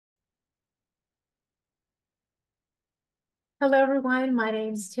Hello everyone, my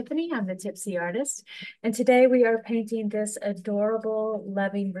name's Tiffany. I'm the Tipsy Artist, and today we are painting this adorable,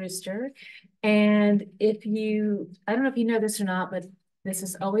 loving rooster. And I don't know if you know this or not, but this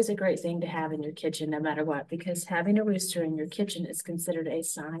is always a great thing to have in your kitchen, no matter what, because having a rooster in your kitchen is considered a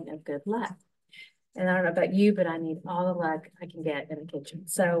sign of good luck. And I don't know about you, but I need all the luck I can get in the kitchen.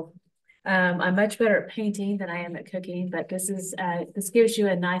 So I'm much better at painting than I am at cooking, but this gives you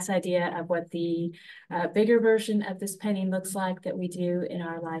a nice idea of what the bigger version of this painting looks like that we do in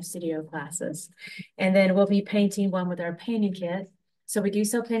our live studio classes. And then we'll be painting one with our painting kit. So we do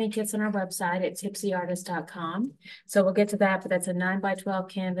sell painting kits on our website at tipsyartist.com. So we'll get to that, but that's a 9x12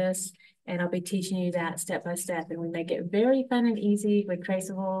 canvas. And I'll be teaching you that step by step. And we make it very fun and easy with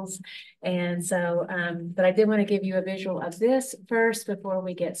traceables. And so, but I did want to give you a visual of this first before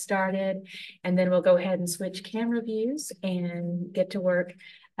we get started. And then we'll go ahead and switch camera views and get to work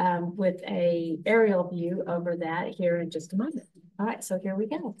with a aerial view over that here in just a moment. All right, so here we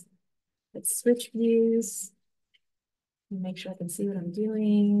go. Let's switch views. Make sure I can see what I'm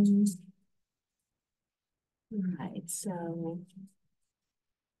doing. All right, so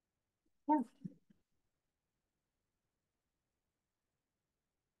yeah.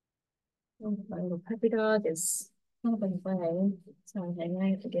 Oh, my little puppy dog is kind of in the way, so I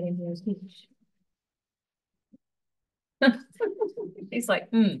have to get in here and teach. He's like,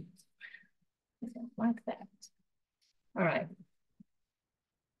 like that. All right.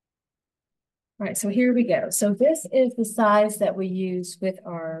 All right, so here we go. So this is the size that we use with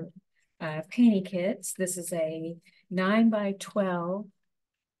our painting kits. This is a 9x12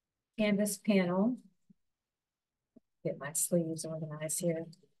 canvas panel. Get my sleeves organized here.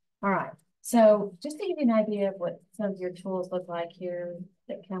 All right, so just to give you an idea of what some of your tools look like here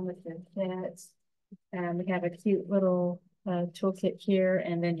that come with your kits. We have a cute little toolkit here,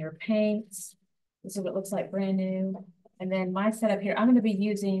 and then your paints. This is what it looks like brand new. And then my setup here, I'm going to be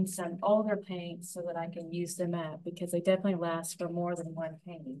using some older paints so that I can use them up because they definitely last for more than one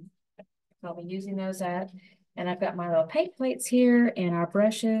painting. So I'll be using those up. And I've got my little paint plates here and our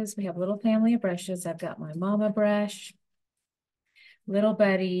brushes. We have a little family of brushes. I've got my mama brush, little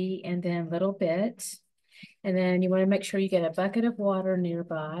buddy, and then little bit. And then you want to make sure you get a bucket of water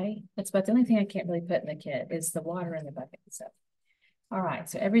nearby. That's about the only thing I can't really put in the kit is the water in the bucket. So, all right,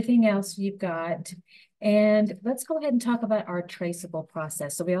 so everything else you've got. And let's go ahead and talk about our traceable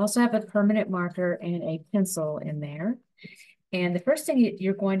process. So we also have a permanent marker and a pencil in there. And the first thing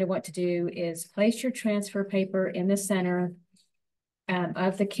you're going to want to do is place your transfer paper in the center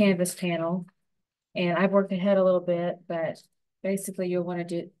of the canvas panel. And I've worked ahead a little bit, but basically you'll want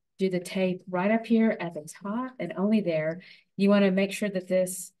to do the tape right up here at the top and only there. You want to make sure that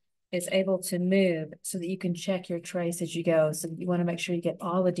this is able to move so that you can check your trace as you go. So you want to make sure you get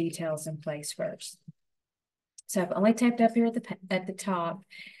all the details in place first. So I've only taped up here at the top.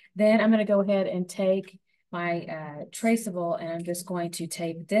 Then I'm going to go ahead and take my traceable and I'm just going to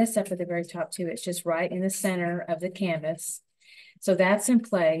tape this up at the very top too. It's just right in the center of the canvas. So that's in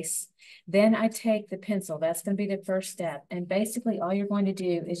place. Then I take the pencil. That's going to be the first step. And basically all you're going to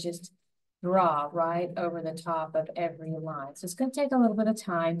do is just draw right over the top of every line. So it's going to take a little bit of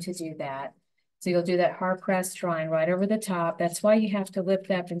time to do that. So you'll do that hard pressed drawing right over the top. That's why you have to lift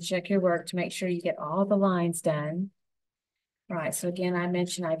up and check your work to make sure you get all the lines done. All right, so again, I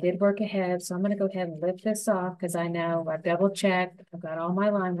mentioned I did work ahead, so I'm going to go ahead and lift this off because I know I've double checked. I've got all my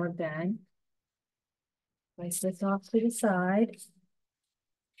line work done. Place this off to the side.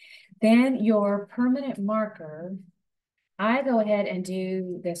 Then your permanent marker, I go ahead and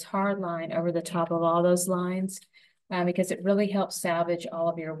do this hard line over the top of all those lines because it really helps salvage all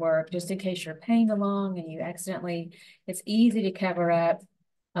of your work. Just in case you're painting along and you accidentally, it's easy to cover up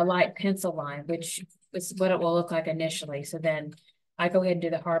a light pencil line, which is what it will look like initially. So then I go ahead and do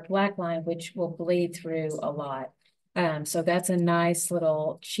the hard black line, which will bleed through a lot. So that's a nice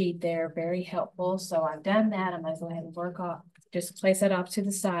little cheat there, very helpful. So I've done that. I'm going to go ahead and work off, just place that off to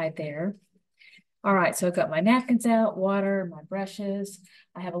the side there. All right, so I've got my napkins out, water, my brushes.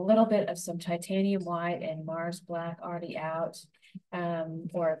 I have a little bit of some titanium white and Mars black already out,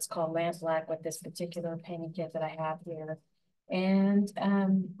 or it's called lamp black with this particular painting kit that I have here. And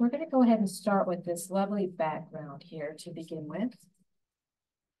we're going to go ahead and start with this lovely background here to begin with.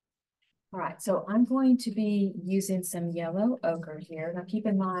 All right, so I'm going to be using some yellow ochre here. Now keep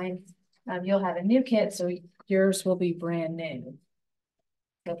in mind, you'll have a new kit, so yours will be brand new.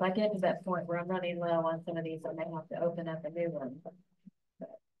 So if I get to that point where I'm running low on some of these, I may have to open up a new one. But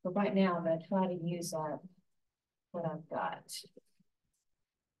for right now, I'm going to try to use what I've got.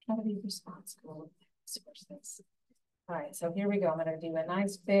 Try to be responsible with this. All right, so here we go. I'm going to do a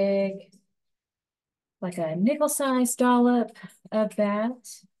nice big like a nickel-sized dollop of that.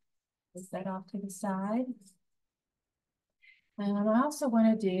 Put that off to the side. I also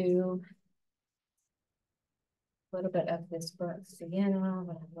want to do a little bit of this burnt sienna. I'm going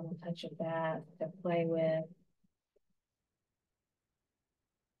to have a little touch of that to play with.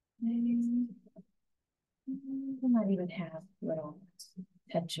 Maybe I might even have a little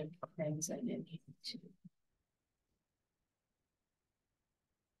touch of crimson in here too.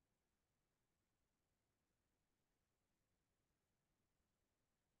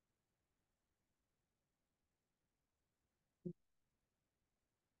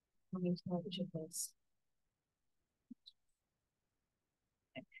 Let me touch of this.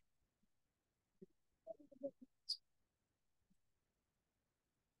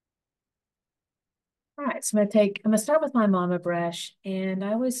 All right, so I'm gonna start with my mama brush, and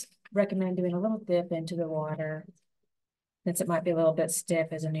I always recommend doing a little dip into the water since it might be a little bit stiff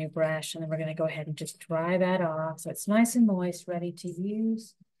as a new brush, and then we're gonna go ahead and just dry that off so it's nice and moist, ready to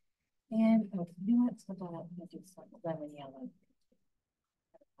use. And oh, you know what? I'm gonna do some lemon yellow.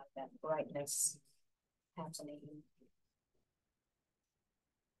 Have that brightness happening.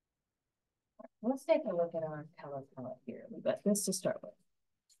 Let's take a look at our color palette here. We've got this to start with.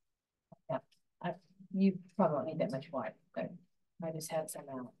 Yeah, you probably don't need that much white, but I just had some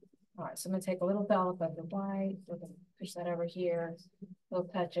out. All right, so I'm gonna take a little dollop of the white. We're gonna push that over here. A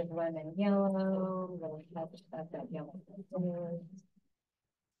little touch of lemon yellow, a little touch of that yellow. We're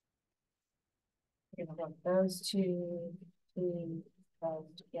gonna rub those two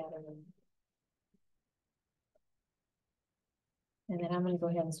together. And then I'm going to go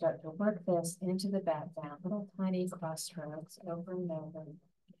ahead and start to work this into the background, little tiny cross strokes over and over.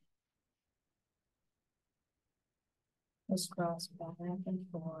 Just cross back and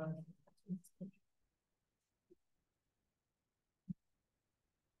forth.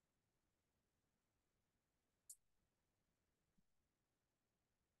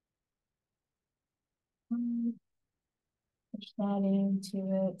 Push that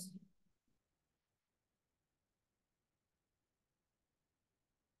into it.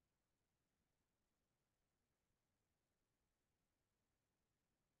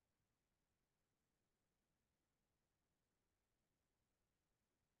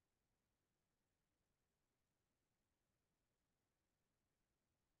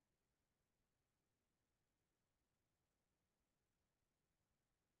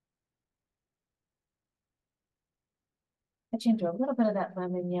 Touch into a little bit of that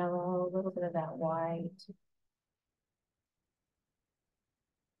lemon yellow, a little bit of that white.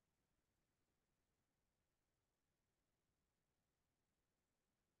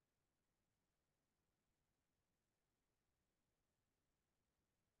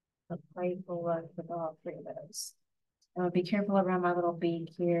 A playful look with all three of those. And I'll be careful around my little bead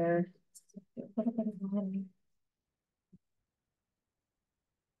here. A little bit of lemon.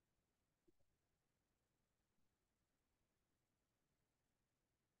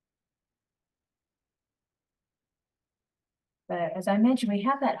 But as I mentioned, we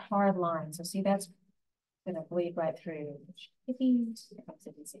have that hard line. So see, that's going to bleed right through. Do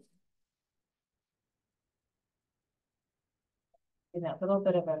that little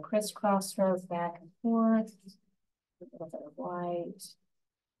bit of a crisscross stroke back and forth. A little bit of white.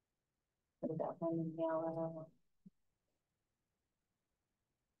 A little bit of lemon yellow.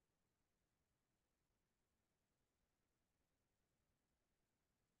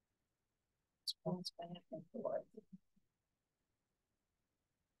 Scrolls back and forth.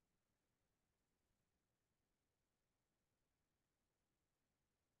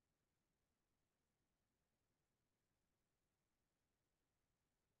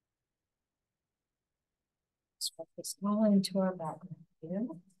 Let's put this all into our background here.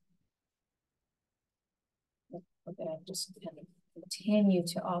 We're going to just kind of continue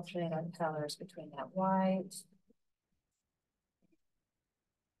to alternate our colors between that white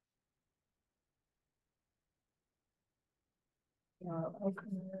and our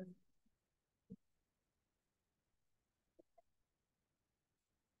ochre.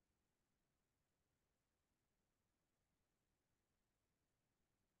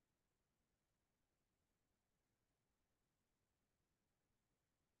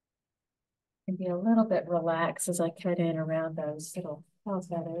 And be a little bit relaxed as I cut in around those little tail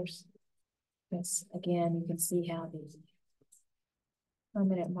feathers. Because again, you can see how the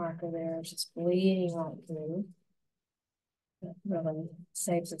permanent marker there is just bleeding right through. That really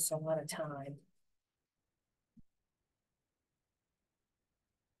saves us a lot of time.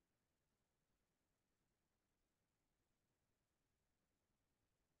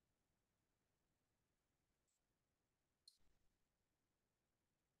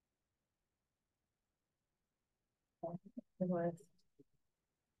 With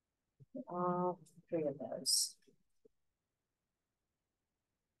all three of those.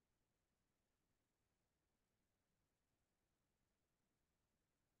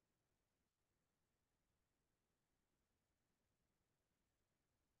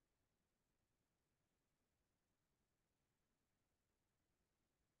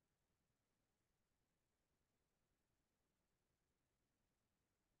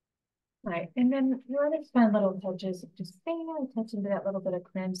 Right, and then really fun little touches, just touch into that little bit of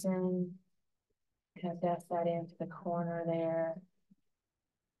crimson. Kind of dust that into the corner there.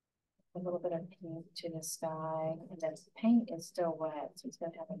 A little bit of pink to the sky, and then the paint is still wet, so it's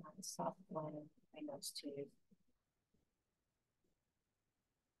going to have a nice soft blend between those two.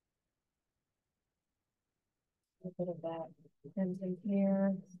 A little bit of that crimson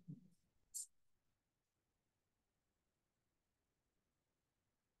here.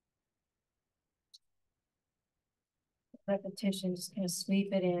 Repetition, just kind of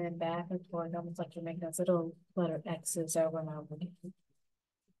sweep it in back and forth, almost like you're making those little letter X's over and over again.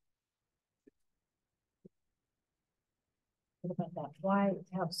 What about that white?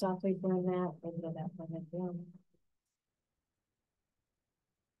 Help softly blend that, a little bit of that blend in.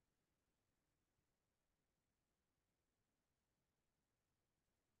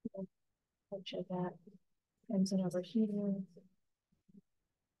 Touch of that crimson over here.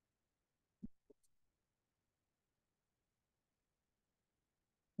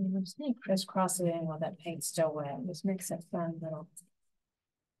 And I'm just going to crisscross it in while that paint's still wet. Just makes that fun little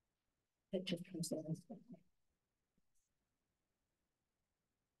picture comes in.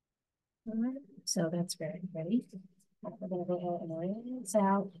 All right, so that's very pretty. We're going to go ahead and rinse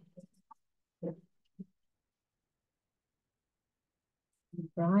out.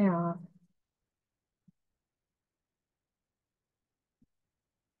 Dry off.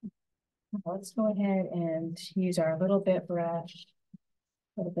 Let's go ahead and use our little bit brush,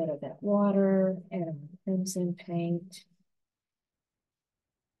 a little bit of that water and crimson paint.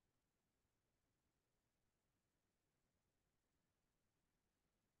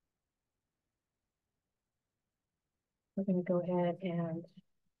 We're going to go ahead and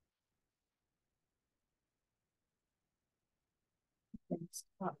this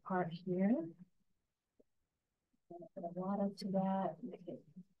top part here. Put a water to that, make it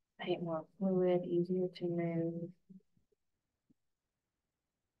paint more fluid, easier to move.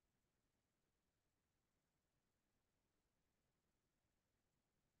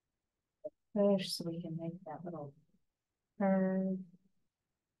 Push so we can make that little curve.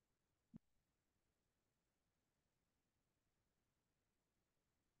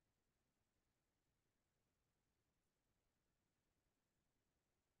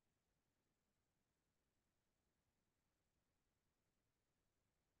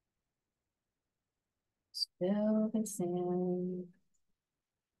 Still the same.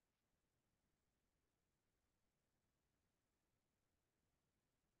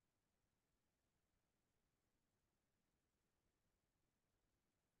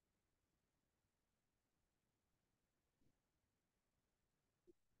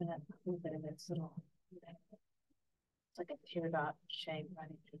 And a little bit of this little, it's like a teardrop shape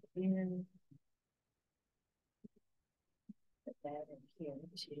running through the ear. Put that in here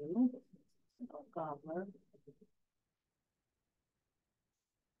too. Little gobbler.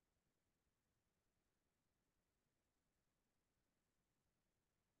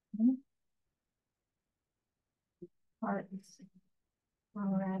 Parts while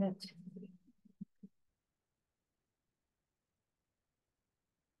we're at it.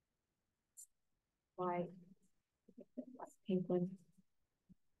 White, pink one.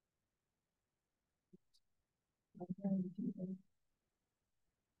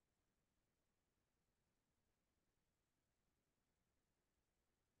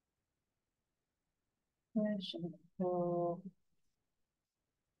 Push and pull.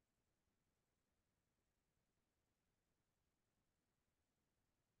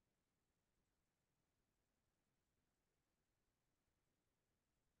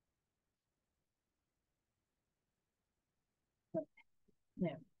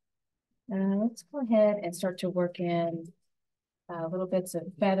 Now, let's go ahead and start to work in little bits of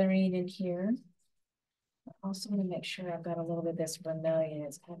feathering in here. I also want to make sure I've got a little bit of this vermilion.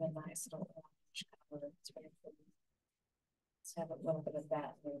 It's kind of a nice little orange color. It's very pretty. Let's have a little bit of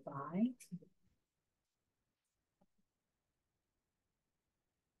that nearby.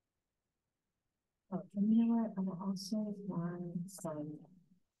 Oh, and you know what? I'm also want some.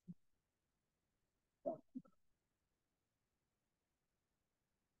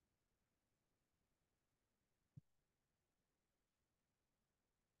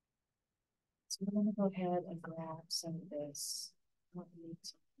 So I'm gonna go ahead and grab some of this.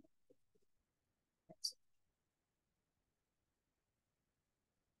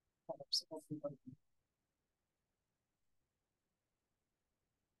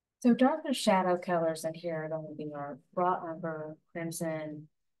 So darker shadow colors in here are going to be our raw umber, crimson,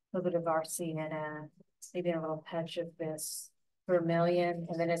 a little bit of our sienna, maybe a little touch of this vermilion.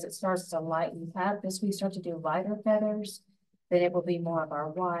 And then as it starts to lighten up, as we start to do lighter feathers, then it will be more of our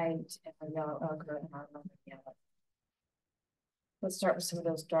white and our yellow ochre and our lemon yellow. Let's start with some of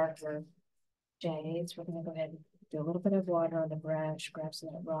those darker shades. We're going to go ahead and do a little bit of water on the brush, grab some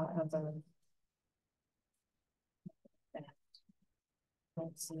of that raw umber.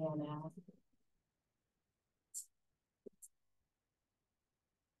 Let's see now.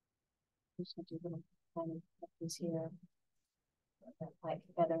 Just going to do little tiny touches here. That light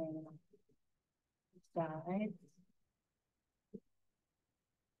feathering on the side.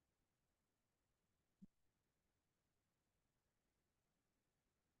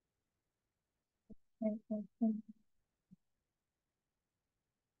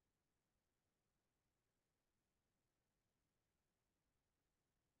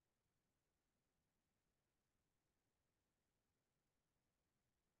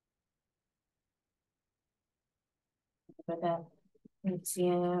 But that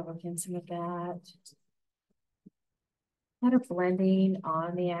sienna, working some of that. Kind of blending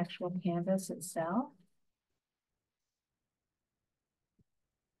on the actual canvas itself.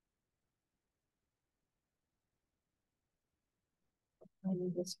 I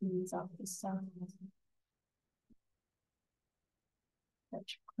need to squeeze off the side.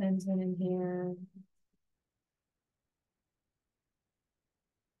 Touch cleansing in here.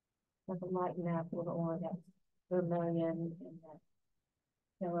 Have to lighten up a little more of that vermilion and that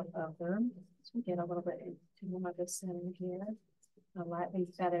yellow ochre. So we get a little bit into more of the center here. A lightly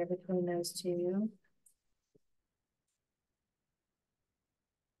feather between those two.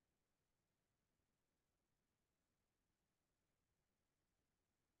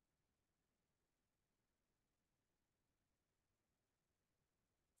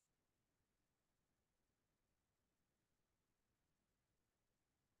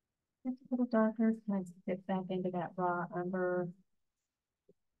 It's a little darker, kind of fit back into that raw umber.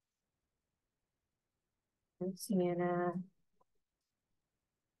 And sienna.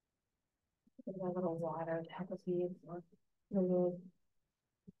 Give it a little water to help it be more fluid.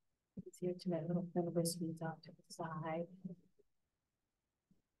 Easier to make little thin wispies off to the side.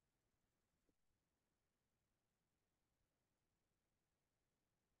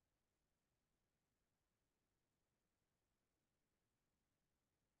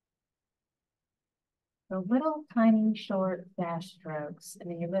 So little tiny short dash strokes,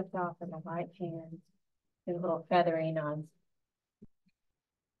 and then you lift off in the right hand, do a little feathering on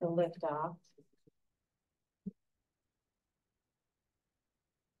the lift off.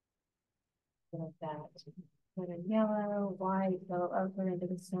 Like that. Put a yellow, white, yellow ochre into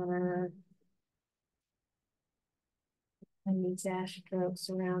the center. And these dash strokes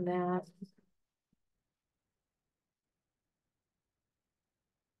around that.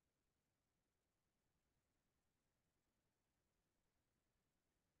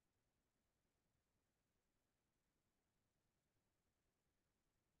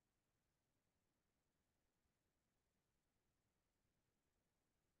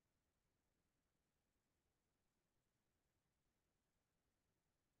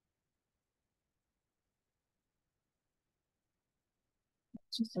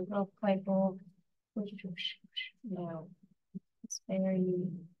 Just a real playful, it's very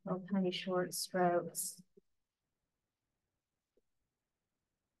little tiny short strokes.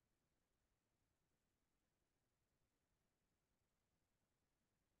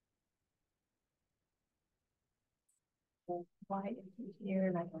 White here,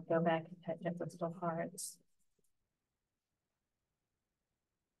 and I can go back and touch up those little hearts.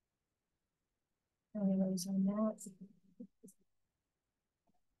 Those on that.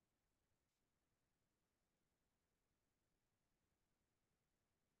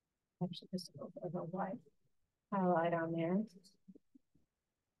 Actually, just a little bit of a white highlight on there.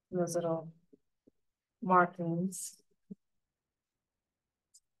 Those little markings.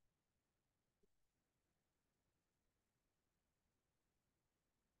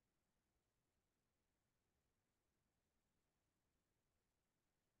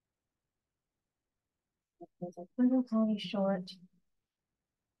 There's a little tiny short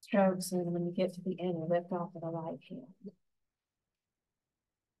strokes, and when you get to the end, you lift off with a light hand.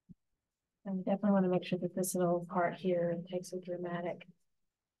 And you definitely want to make sure that this little part here takes a dramatic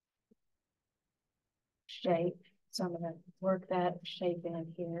shape. So I'm going to work that shape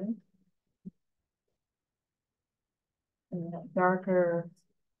in here. And that darker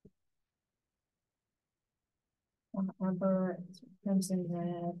umber, crimson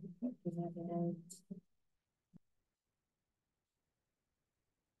red.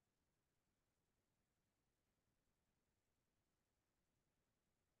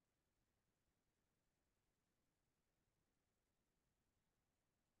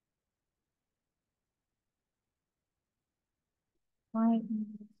 White.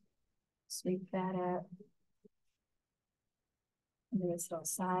 Sweep that up. And this little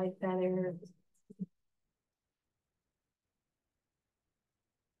side feather.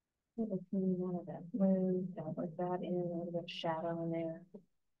 None of that blue. Don't put that in. A little bit of shadow in there.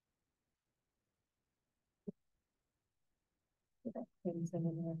 Put that crimson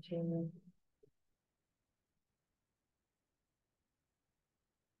in there too.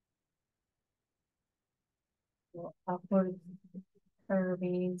 Little upward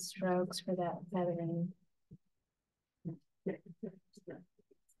curving strokes for that feathering.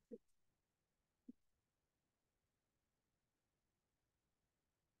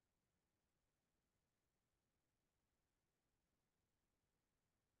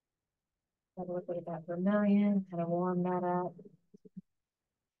 Have a little bit of that vermilion, kind of warm that up.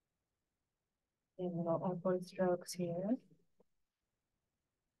 And little upward strokes here.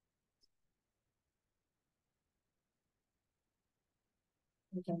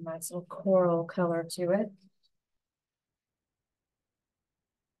 Give a nice little coral color to it.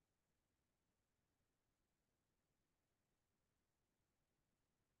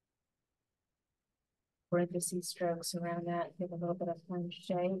 Parenthesis strokes around that, give a little bit of fun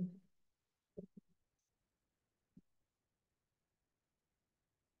shade.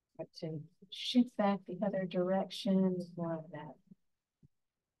 To shift back the other direction, more of that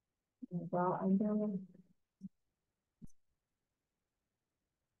raw under.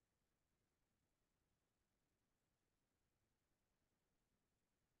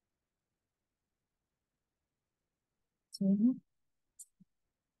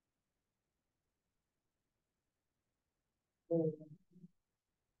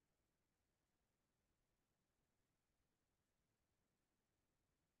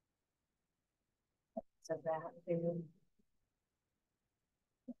 So that too.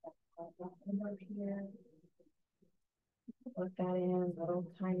 Here. Put that in little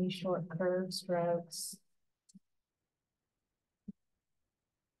tiny short curved strokes.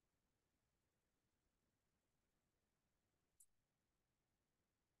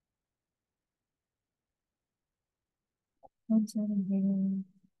 Here.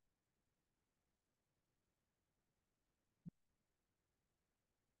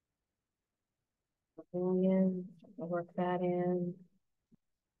 Brilliant. Work that in.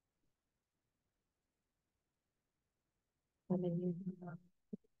 And then you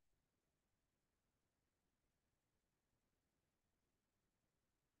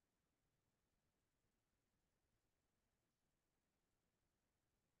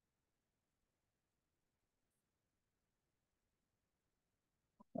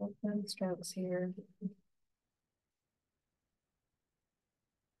open strokes here.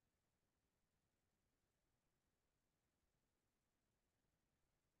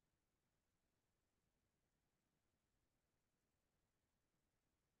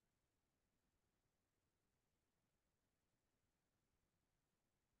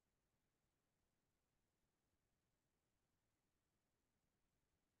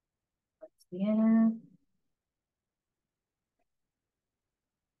 Yeah.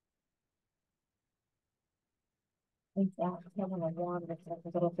 I think that's going to warm this up a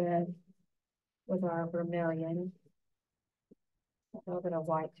little bit with our vermilion. A little bit of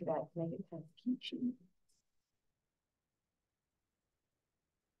white to that to make it kind of peachy.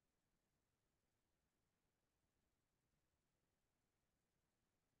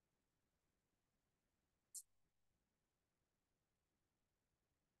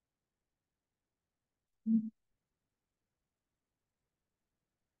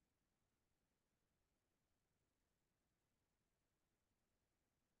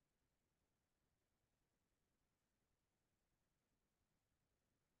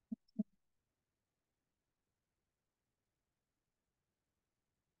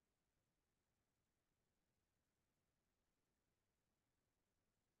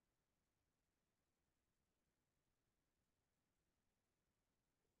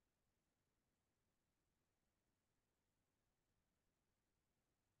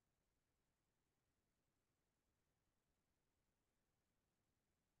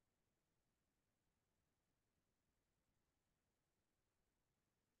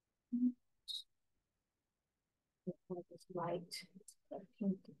 This light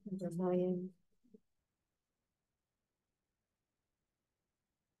pink vermilion.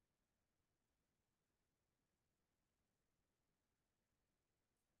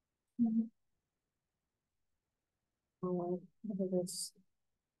 Oh, look at this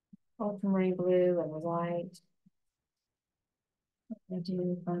ultramarine blue and white. I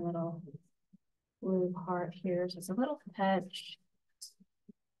do a fun little blue heart here. So it's a little touch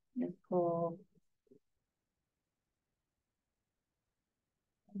and pull.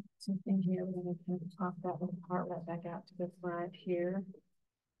 Something here, we're going to kind of pop that little part right back out to the front here.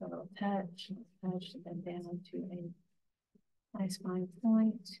 A little touch, and then down to a nice fine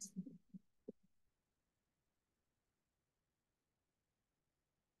point.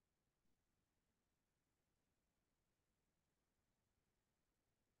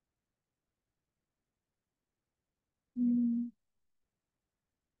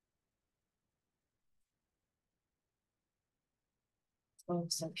 So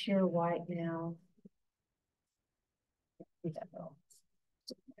some pure white now. We got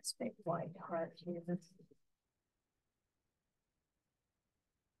this big white heart here.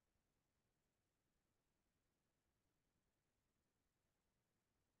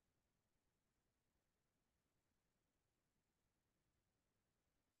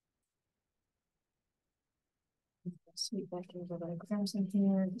 Sweep back into the crimson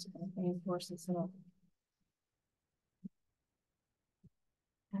here. Just going to reinforce this little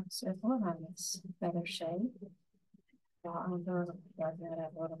half circle around this feather shape. Darken that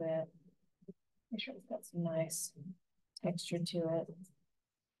up a little bit. Make sure it's got some nice texture to it.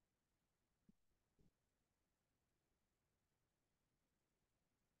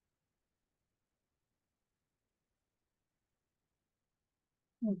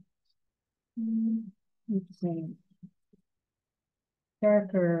 Interesting.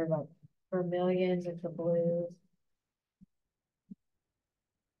 Darker, like vermilion with the blue.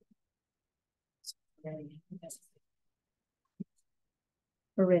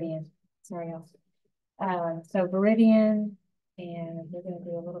 Viridian. Sorry, y'all. So Viridian, and we're going to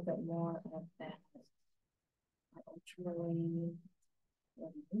do a little bit more of that ultramarine.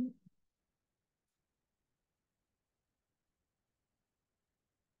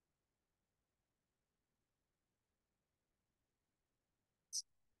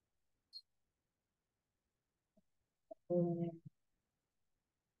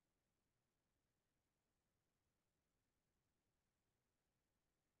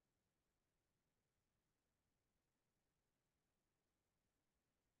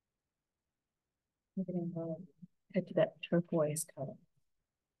 I'm going to pick that turquoise color.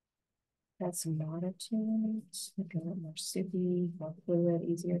 Got some water to it, make it a little more soupy, more fluid,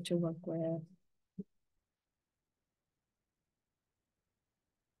 easier to work with.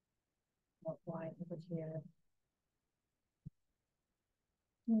 More white over here.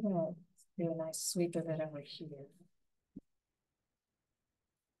 I'm gonna do a nice sweep of it over here.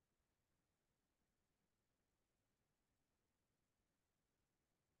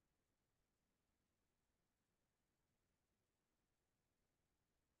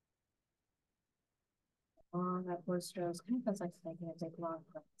 On that blue strokes, kind of feels like making a big long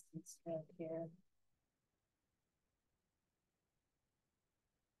stroke here.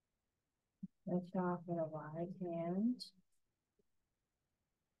 Lift off with a wide hand.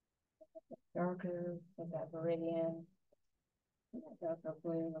 Darker with that Viridian. And that darker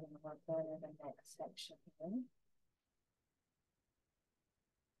blue, we're going to work that in the next section here.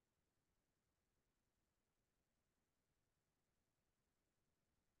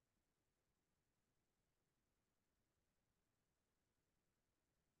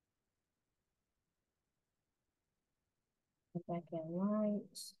 Put back in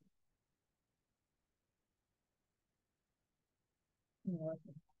light.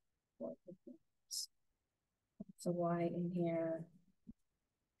 So white in here.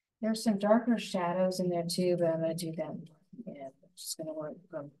 There's some darker shadows in there too, but I'm going to do them. Yeah, I'm just going to work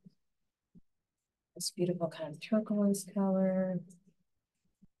from this beautiful kind of turquoise color.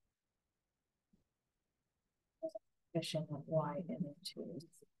 Fishing with white in it too.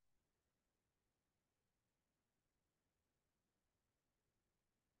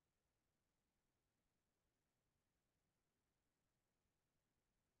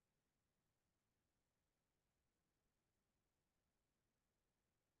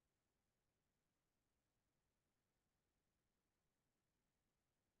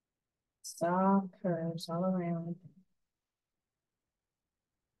 Soft curves all around.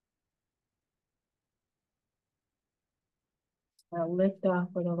 I'll lift off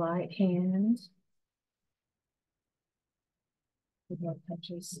with a light hand. With more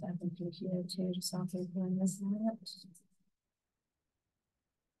touches up into here too, to softly blend this out.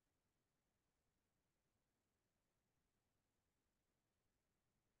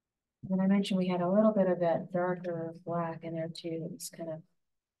 And I mentioned we had a little bit of that darker black in there too. It's kind of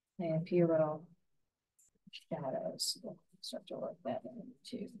And a few little shadows. We'll start to work that in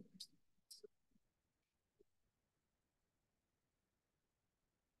too.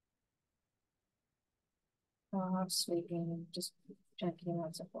 Sweeping, just chunky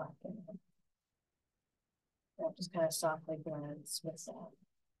amounts of black in it. That just kind of softly blends with that.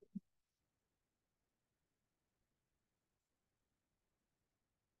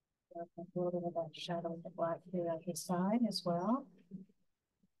 A little bit of that shadow of the black here on his side as well.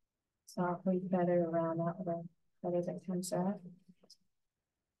 Softly feather around that little feather that comes up.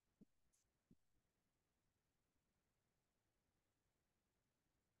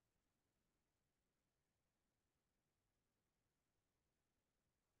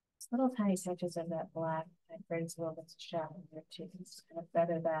 Little tiny touches of that black that brings a little bit of shadow here too. Just kind of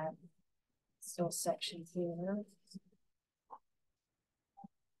feather that still section here.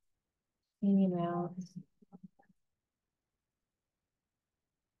 Cleaning out.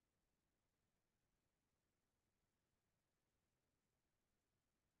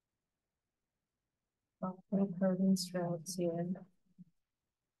 Little curving strokes here.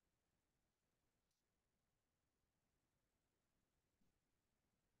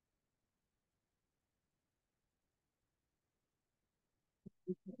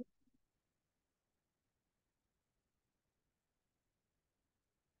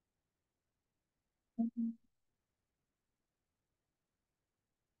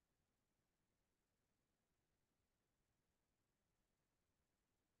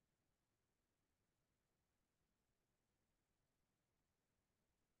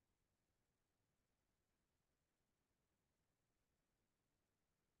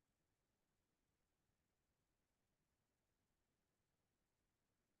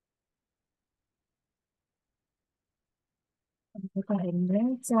 Go ahead and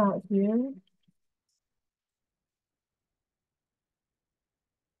rinse out here.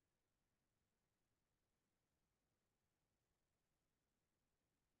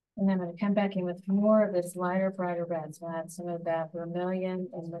 And I'm going to come back in with more of this lighter, brighter red. So I add some of that vermilion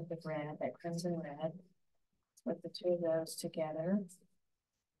and liquid red, that crimson red. Put the two of those together.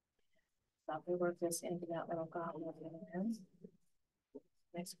 So we work this into that little goblet in there.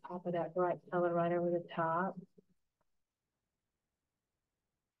 Next, pop of that bright color right over the top.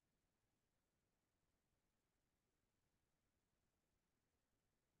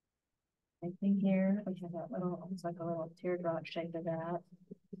 Same thing here. We have that little, almost like a little teardrop shape of that.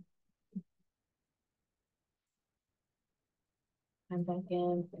 And back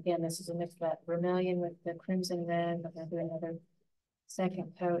in, again, this is a mix of that vermilion with the crimson red. We're going to do another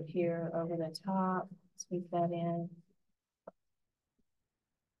second coat here over the top. Sweep that in.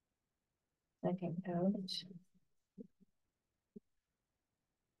 Second coat.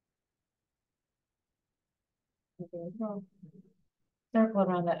 Circle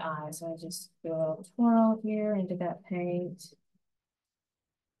around that eye. So I just do a little twirl here into that paint.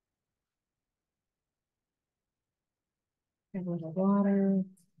 And a little water.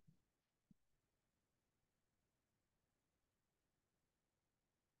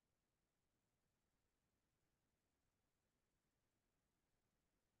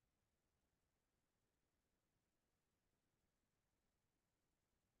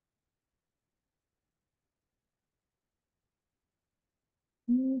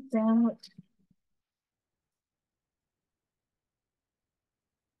 Out.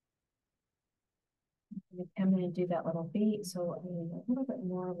 Come in and do that little beat. So I mean, a little bit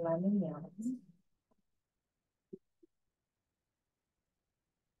more lemon yellow.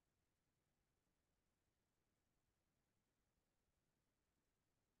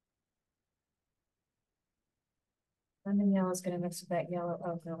 Lemon yellow is going to mix with that yellow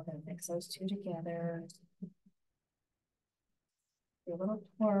ochre. We're going to mix those two together. Do a little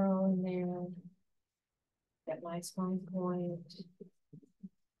twirl in there. That nice fine point.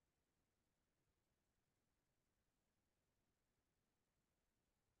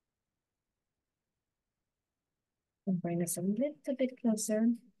 And bring us a little bit closer.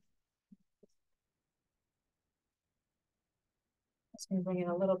 Just going to bring in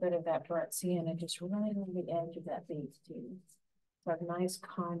a little bit of that burnt sienna just right on the edge of that bead too. So a nice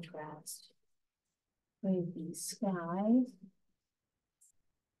contrast between the sky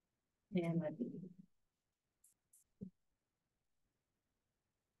and the bead.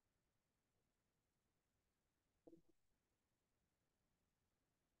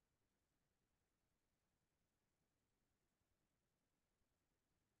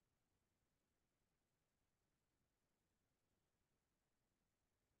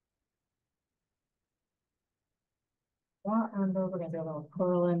 Raw umber, we're going to do a little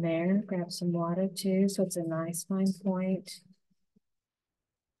pearl in there. Grab some water too, so it's a nice fine point.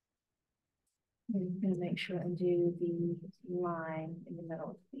 I'm gonna make sure and do the line in the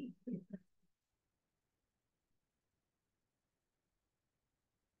middle of the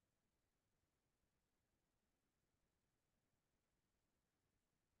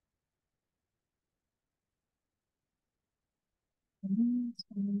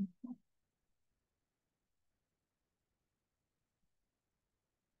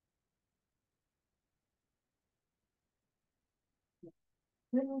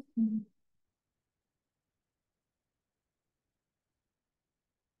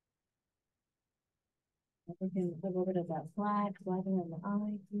we can put a little bit of that black in the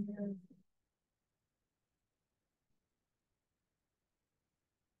eye here.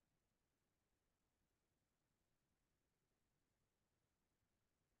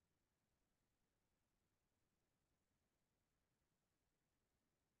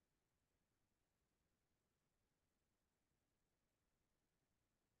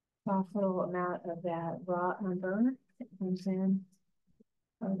 Soft little amount of that raw umber that comes in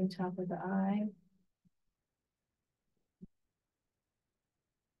over the top of the eye.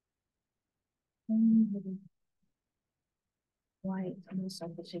 White, almost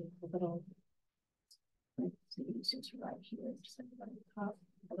like the shape of a little, it's just right here, just like on the top,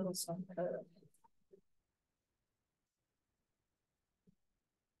 a little soft curve.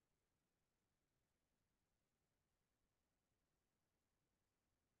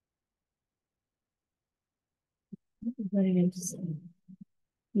 Running into some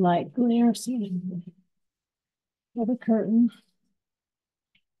light glare, see for the curtain.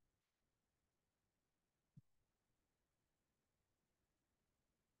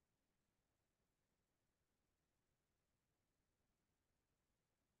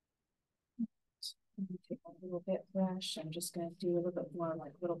 Take a little bit brush. I'm just going to do a little bit more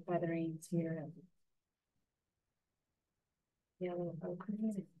like little featherings here and yellow ochre,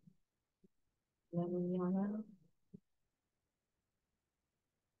 lemon yellow.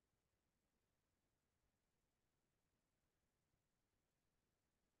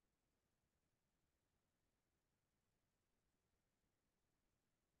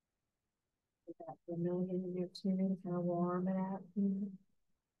 That vermilion in there too, kind of warm it out.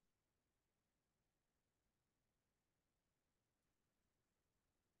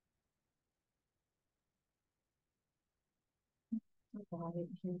 Got it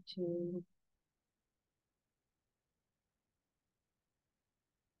here too.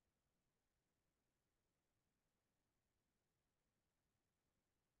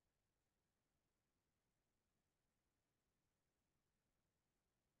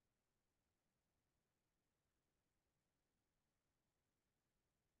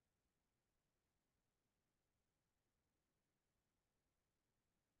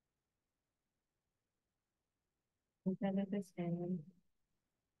 Feather this in.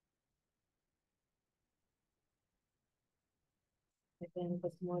 Again,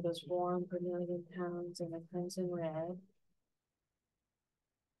 with more of those warm vermilion tones and the crimson red.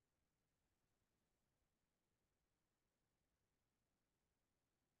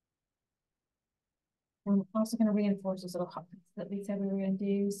 I'm also going to reinforce those little hops that we said we were going to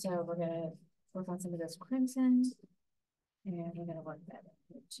do. So we're going to work on some of this crimson, and we're going to work that in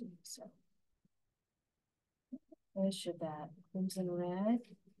here too. So this should that crimson red,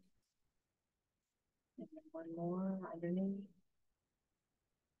 and then one more underneath.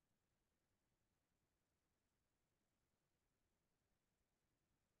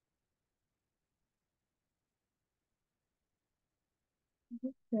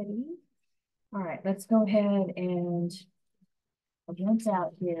 Pretty. All right, let's go ahead and rinse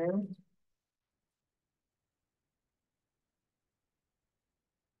out here.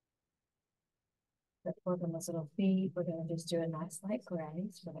 Let's work on those little feet. We're going to just do a nice light gray.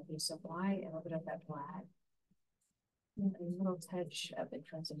 So we're going to do some white and a little bit of that black. And a little touch of the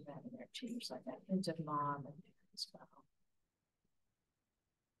crimson red in there too, just like that hint of mauve in there as well.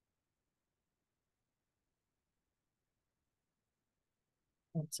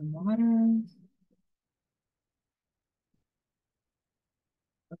 Add some water.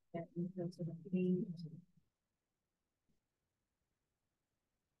 Put that into the feet.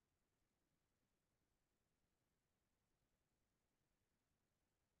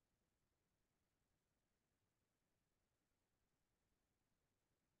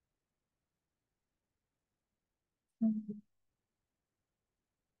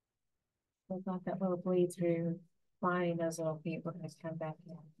 So I got that little bleed through, finding those little feet. We're going to come back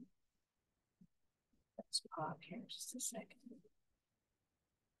in. Let's pop here just a second.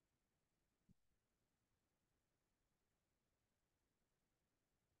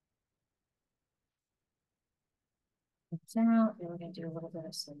 It's out, and we're going to do a little bit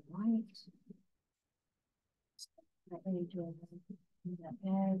of some white. Let me do that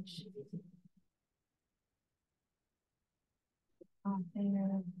edge off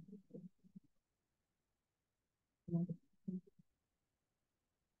there.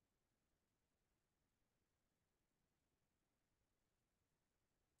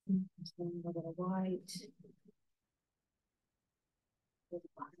 Just a little bit of white. There's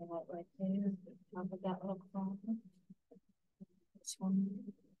a highlight right there. Top of that little problem. This one.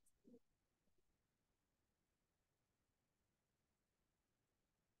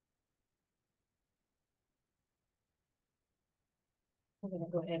 We're going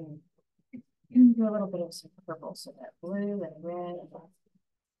to go ahead and do a little bit of some purple. So that blue and red and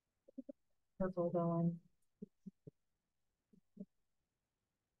purple going.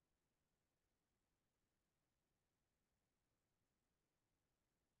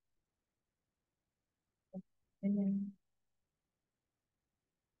 And then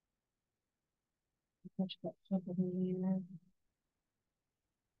touch that purple in there.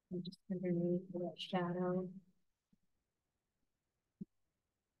 And just underneath that shadow.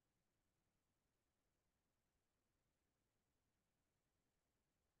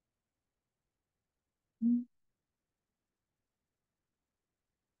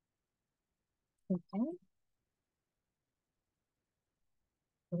 Okay.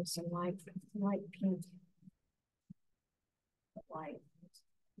 There's some light pink. Light.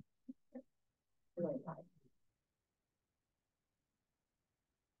 Really light.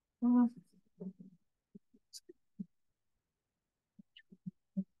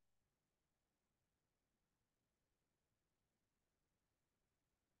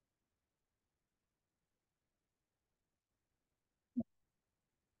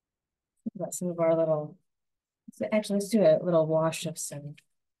 Got some of our little, so actually let's do a little wash of some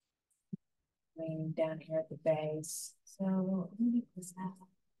green down here at the base. So let me put that.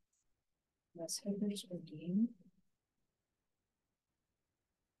 Let's Hoover's Green.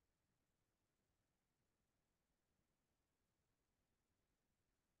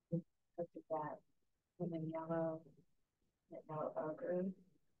 Look at that. And then yellow, that yellow ochre.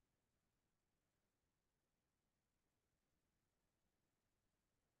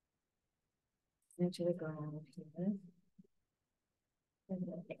 Into the ground here. And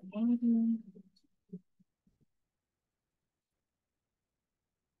then the navy.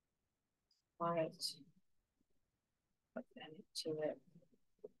 White. Put that into it.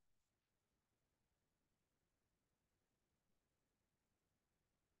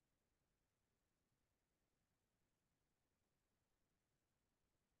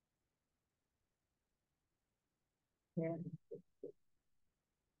 Here.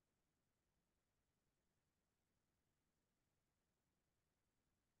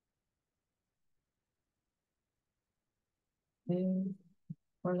 Move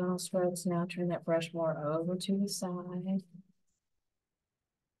horizontal strokes. Now turn that brush more over to the side.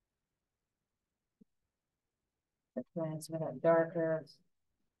 That's with a darker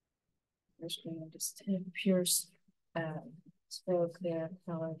screen, just a pure stroke there,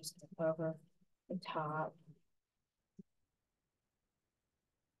 color just over the top.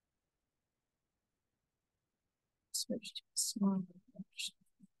 Switch to a smaller brush.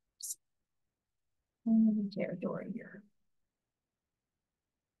 And territory here.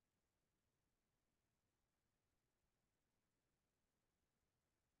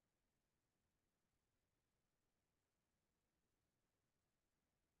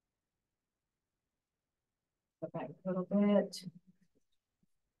 Go back a little bit.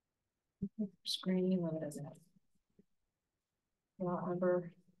 Screen, what is it? Raw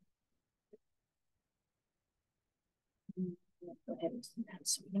umber. Go ahead and add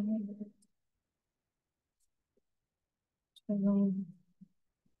some number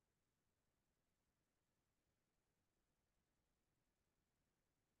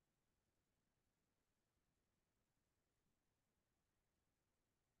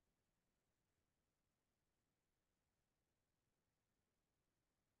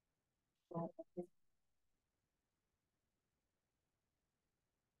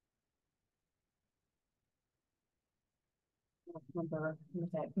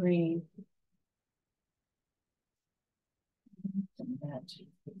with that green. And that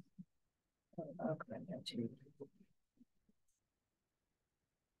ochre in there too.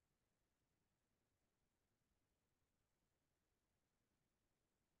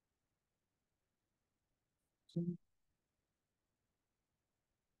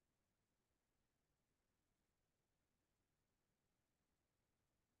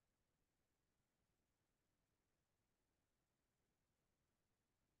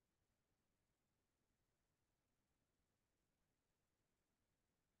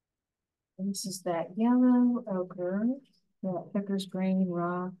 This is that yellow ochre, that Hooker's green,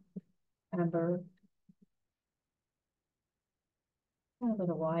 raw umber. A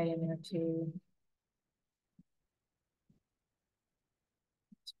little white in there too.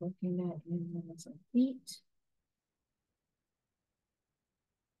 Just working that in with some heat.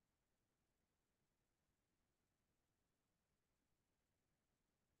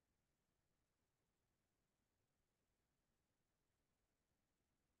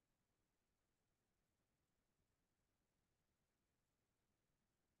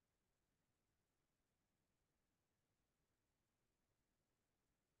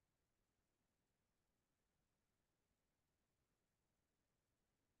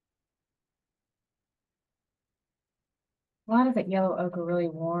 A lot of that yellow ochre really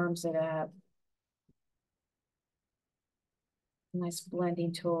warms it up. Nice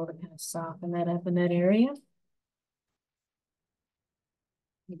blending tool to kind of soften that up in that area.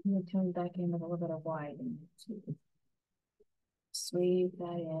 You can tone back in with a little bit of white and sweep that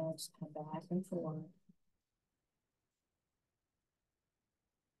in, just come back and forth.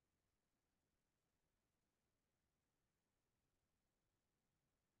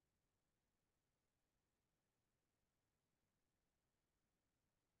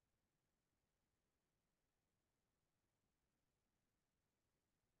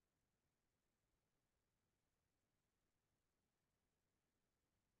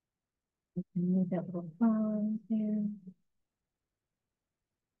 And leave that little flower there.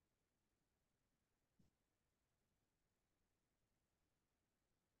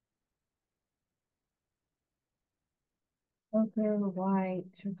 Ochre, white,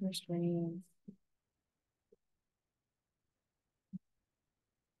 sugar green.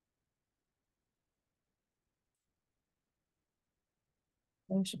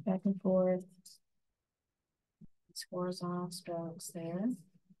 Push it back and forth. It's horizontal strokes there.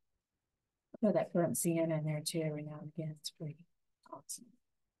 Put that burnt cyan in there too every now and again. It's pretty awesome.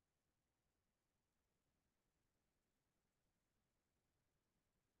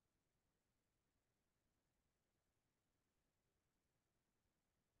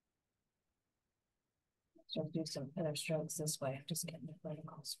 So I'll do some other strokes this way. I'm just getting the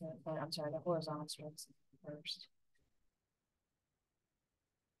vertical stroke, but I'm sorry, the horizontal strokes first.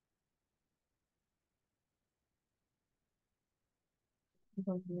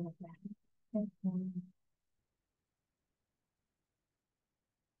 A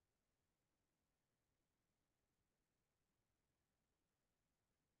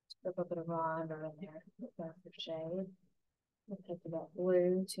little bit of raw under in there, darker shade. We'll take that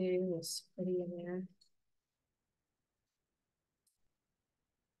blue too, is pretty in there.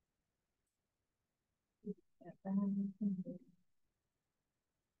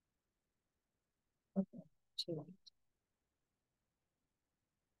 Okay, two.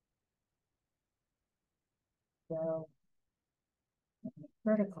 So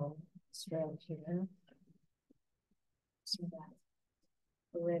vertical stroke here. So that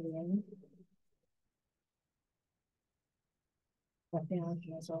Viridian. But down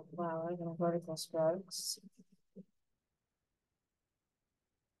here is all flowers and vertical strokes.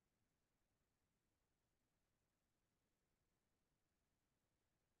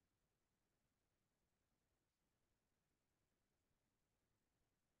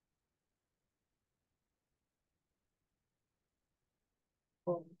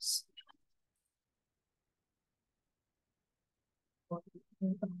 Bolts.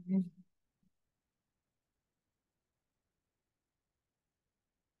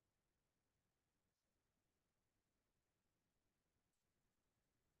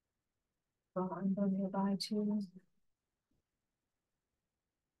 Rainbow nearby too.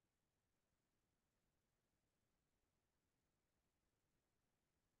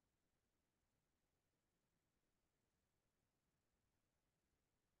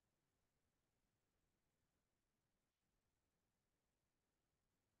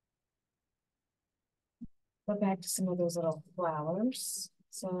 Go back to some of those little flowers.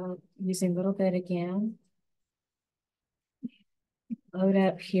 So using a little bit again. Load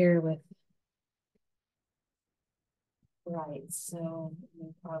up here with right. So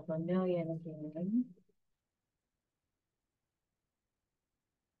our vermilion again.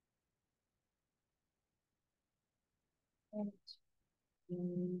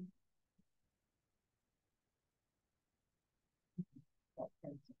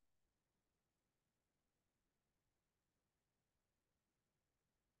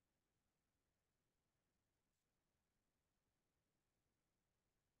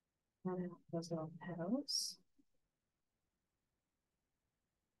 And those little petals.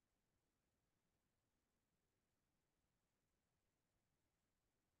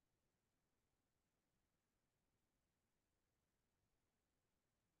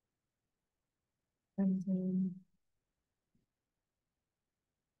 crimson.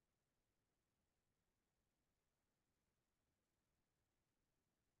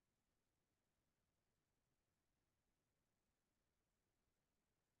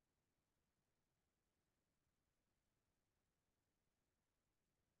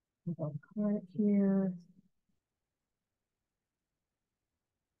 Little card here.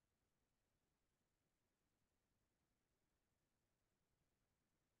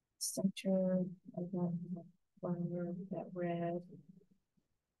 Center of that flower, that red.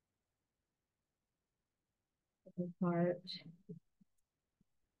 Little heart.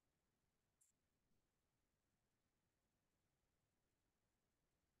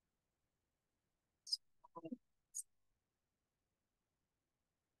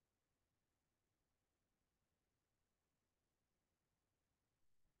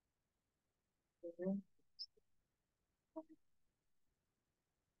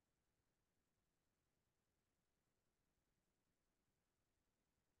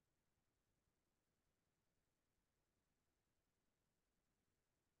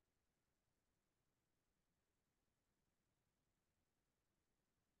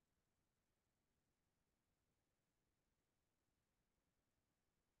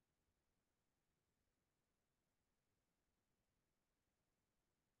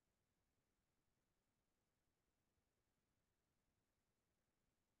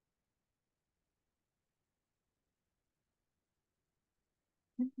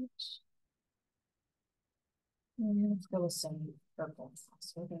 And let's go with some purple.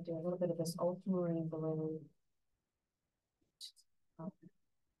 So we're going to do a little bit of this ultramarine blue.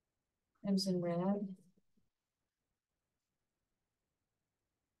 Crimson red.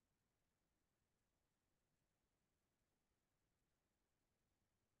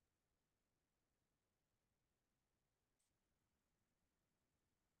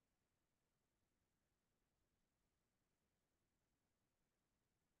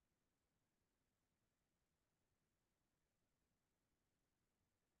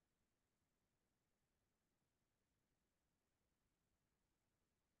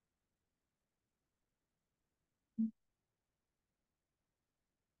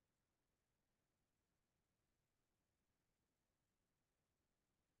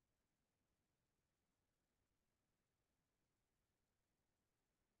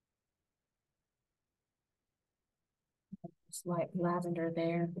 It's light lavender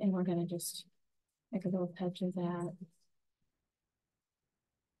there. And we're going to just make a little touch of that.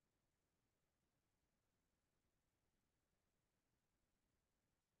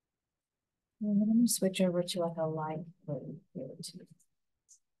 And then I'm going to switch over to like a light blue here too.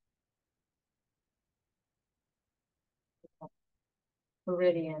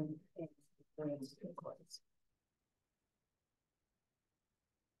 Viridian and turquoise.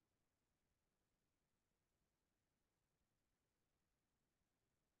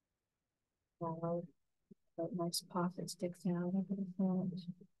 Yellow, that nice pocket sticks out over the front.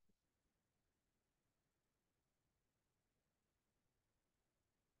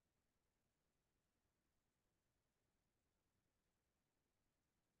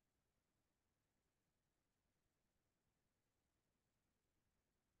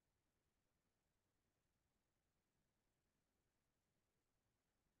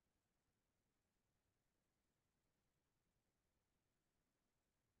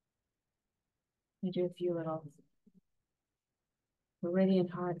 I do a few little Viridian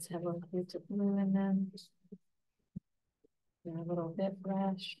hearts, have little bits of blue in them. And a little bit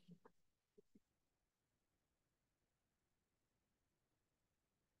brush.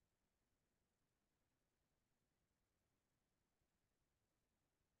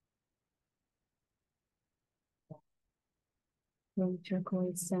 Little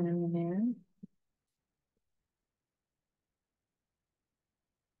turquoise center in there.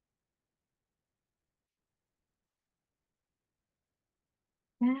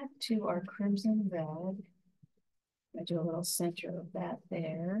 Back to our crimson red. I do a little center of that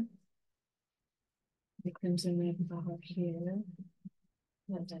there. The crimson red flower here.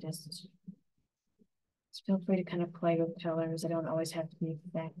 Just feel free to kind of play with colors. I don't always have to be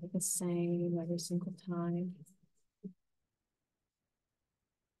exactly the same every single time.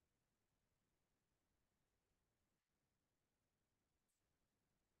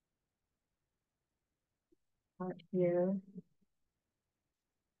 Heart here.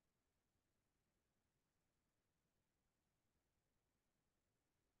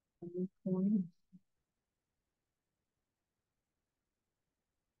 Point.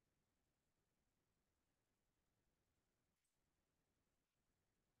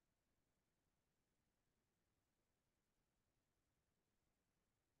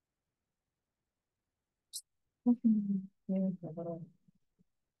 Here's a little,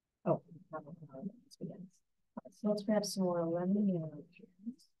 oh, not a little, let's begin. So let's grab some more lemon yellow here.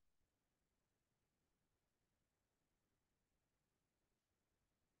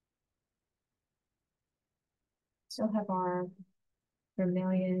 Still have our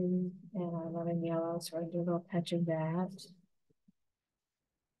vermilion and our lemon yellow, so we're gonna do a little touch of that.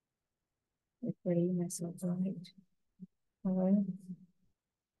 They're pretty, nice and bright. All right.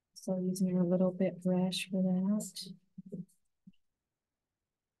 So using a little bit brush for that.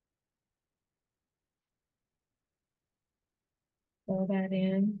 Throw that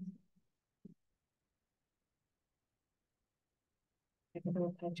in. Take a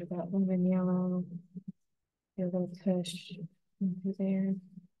little touch of that lemon yellow. Do a little push into there.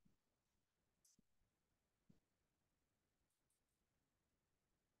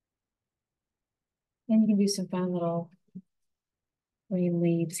 And you can do some fun little green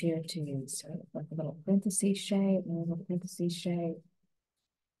leaves here too. So like a little parenthesis shape and a little parenthesis shape.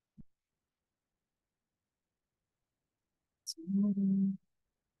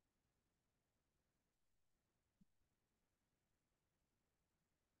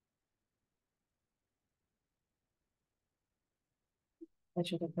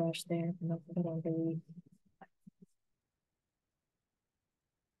 Touch of the brush there and look at it leaf.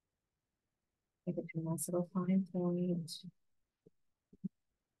 Make it to a nice little fine point.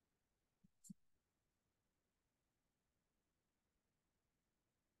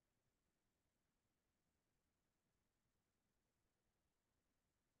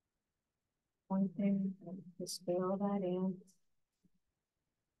 Point there, and just fill that in.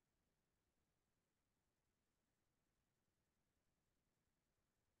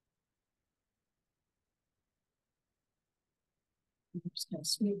 I'm just going to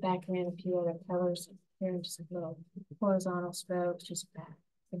sweep back in a few other colors here, just like little horizontal strokes, just back.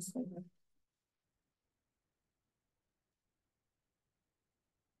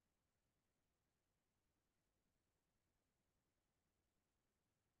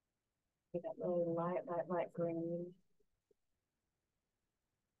 Get that really light green.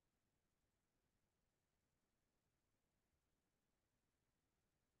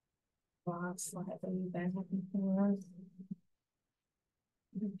 Slightly back and forth.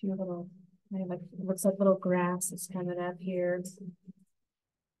 A few little, like looks like little grass that's coming up here.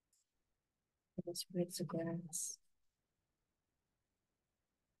 Just breaks of grass.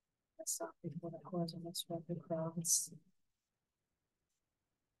 That's soft before that horizontal stroke across.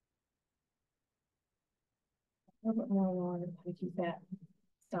 A little bit more water to keep that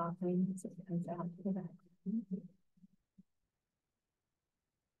softening as it comes out to the back.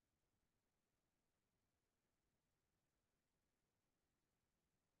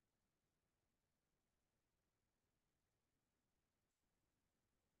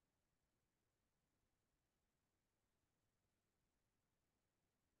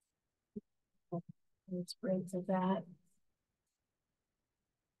 And sprigs of that.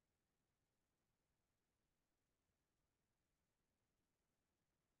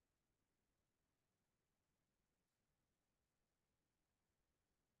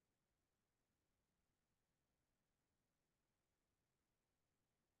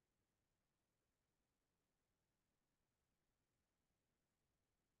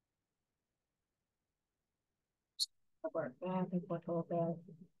 Work back and forth a little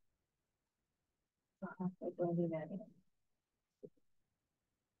bit. Blending that in.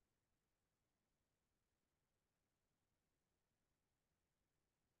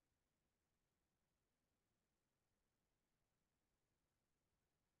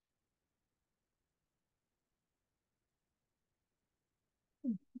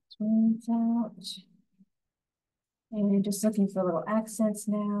 Twins out. And just looking for little accents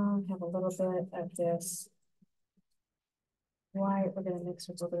now. Have a little bit of this white. We're going to mix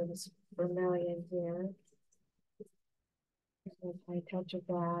with a little bit of this vermilion here. A tiny touch of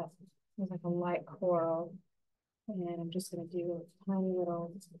that. It's like a light coral. And I'm just going to do a tiny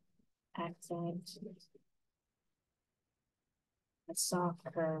little accent. A soft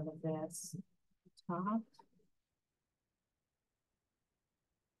curve of this top.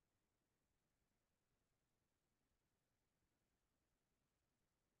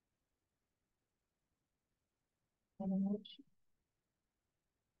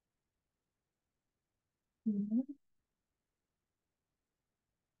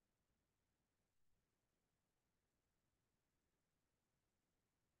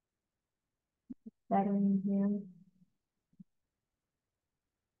 Feathering here.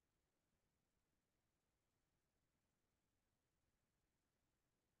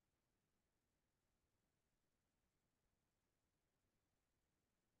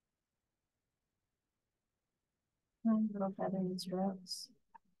 Little feathering strokes.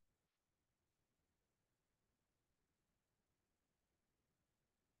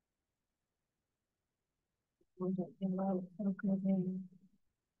 Yellow,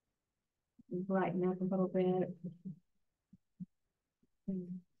 brighten up a little bit.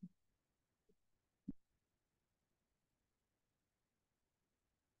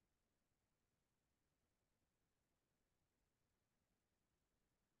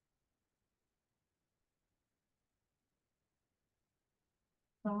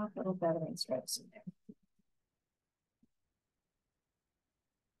 Soft little feathering strokes in there.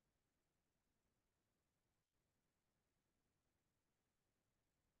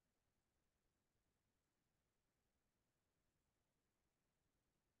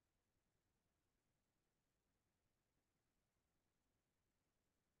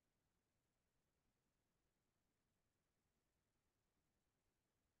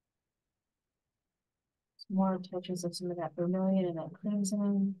 More touches of some of that vermilion and that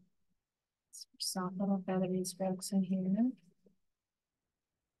crimson. Some soft little feathery strokes in here.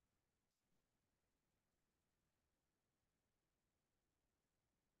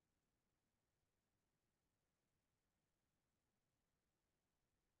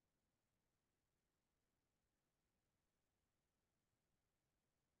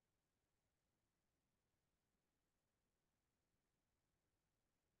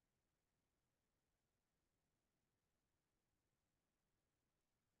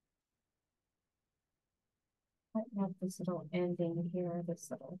 Might have this little ending here, this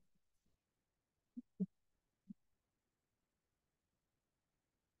little.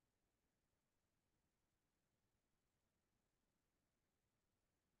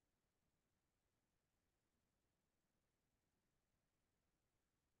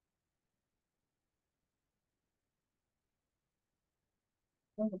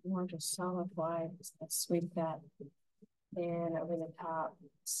 More just solid white. Let's sweep that in over the top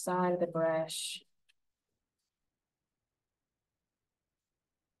side of the brush.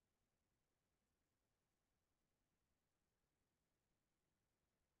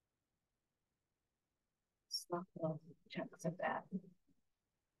 Soft little chunks of that.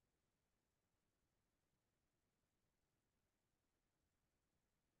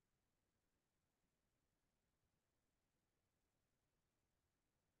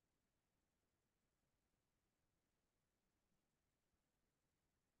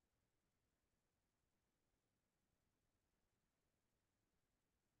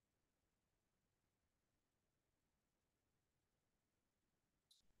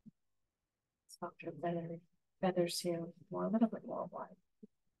 Softer feathers here, more a little bit more white.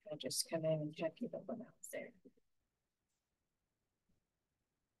 I just come in and check you the one out there.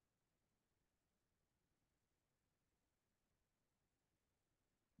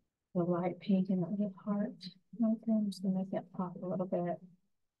 The light pink and that little heart. Okay, I'm just gonna make that pop a little bit.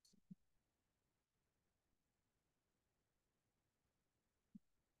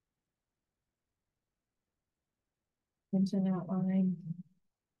 Into an outline.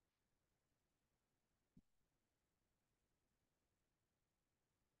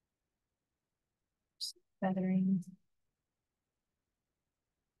 Feathering.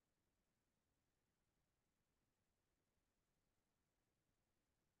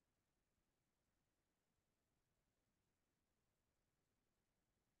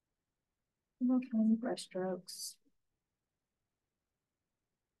 Little tiny brush strokes.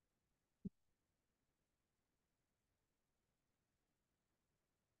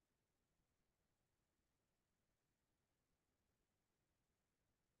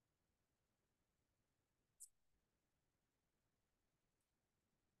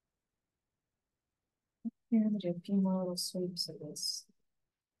 Here, I'm gonna do a few more little sweeps of this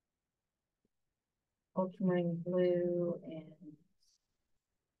ultramarine blue and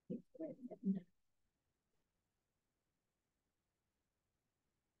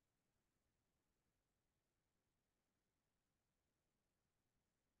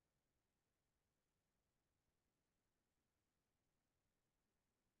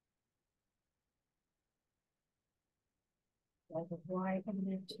like a white in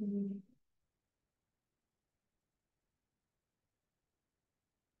there too.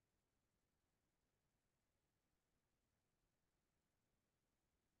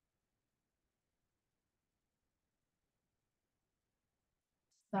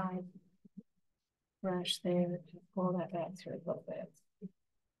 Side brush there to pull that back through a little bit.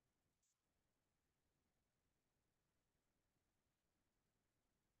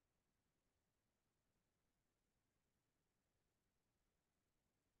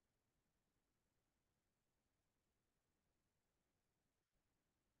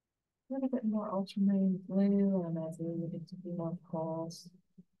 A little bit more ultramarine blue, and as we needed to be more corals.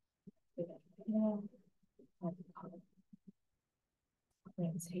 Yeah, like the color.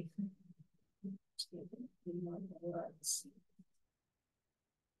 Let's see.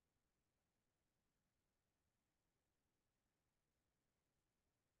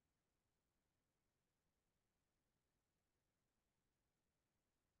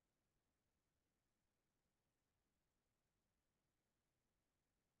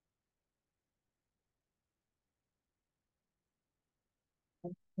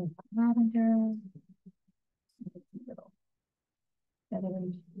 Lavender, little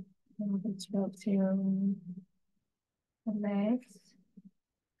feathery, little strokes here, the legs,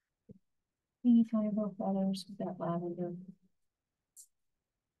 teeny tiny little feathers with that lavender.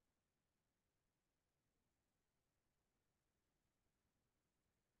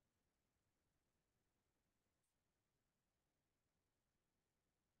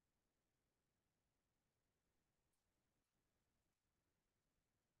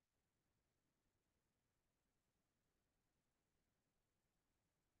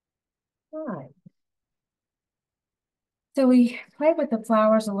 All right. So we played with the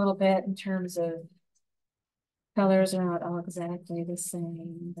flowers a little bit in terms of colors are not all exactly the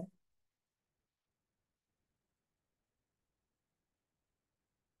same, but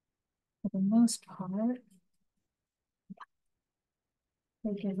for the most part,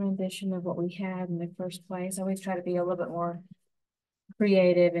 a good rendition of what we had in the first place. I always try to be a little bit more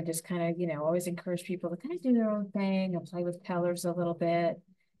creative and just kind of, always encourage people to kind of do their own thing and play with colors a little bit.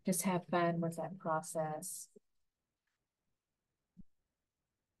 Just have fun with that process.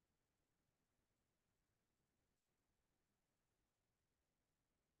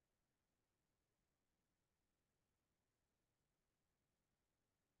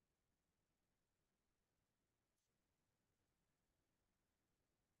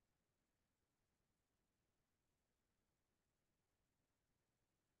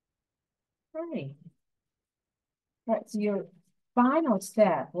 Right. Right. So your final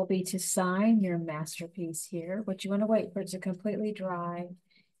step will be to sign your masterpiece here, but you want to wait for it to completely dry.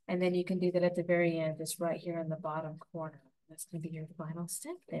 And then you can do that at the very end, just right here in the bottom corner. That's going to be your final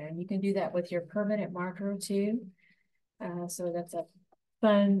step there. And you can do that with your permanent marker too. So that's a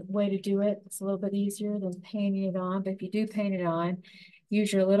fun way to do it. It's a little bit easier than painting it on, but if you do paint it on,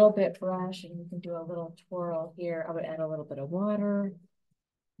 use your little bit brush and you can do a little twirl here. I would add a little bit of water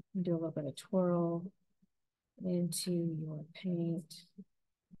and do a little bit of twirl into your paint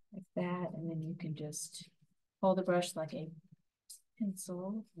like that. And then you can just hold the brush like a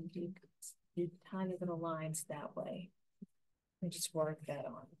pencil and do tiny little lines that way. And just work that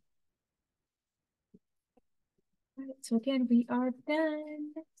on. All right, so again, we are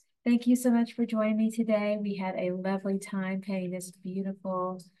done. Thank you so much for joining me today. We had a lovely time painting this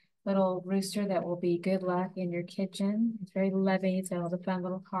beautiful little rooster that will be good luck in your kitchen. It's very loving. It's got all the fun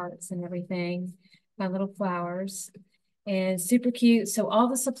little hearts and everything, fun little flowers, and super cute. So all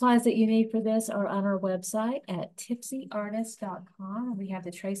the supplies that you need for this are on our website at tipsyartist.com. We have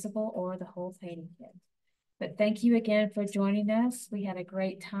the traceable or the whole painting kit. But thank you again for joining us. We had a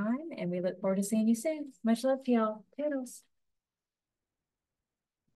great time and we look forward to seeing you soon. Much love to y'all. Toodles.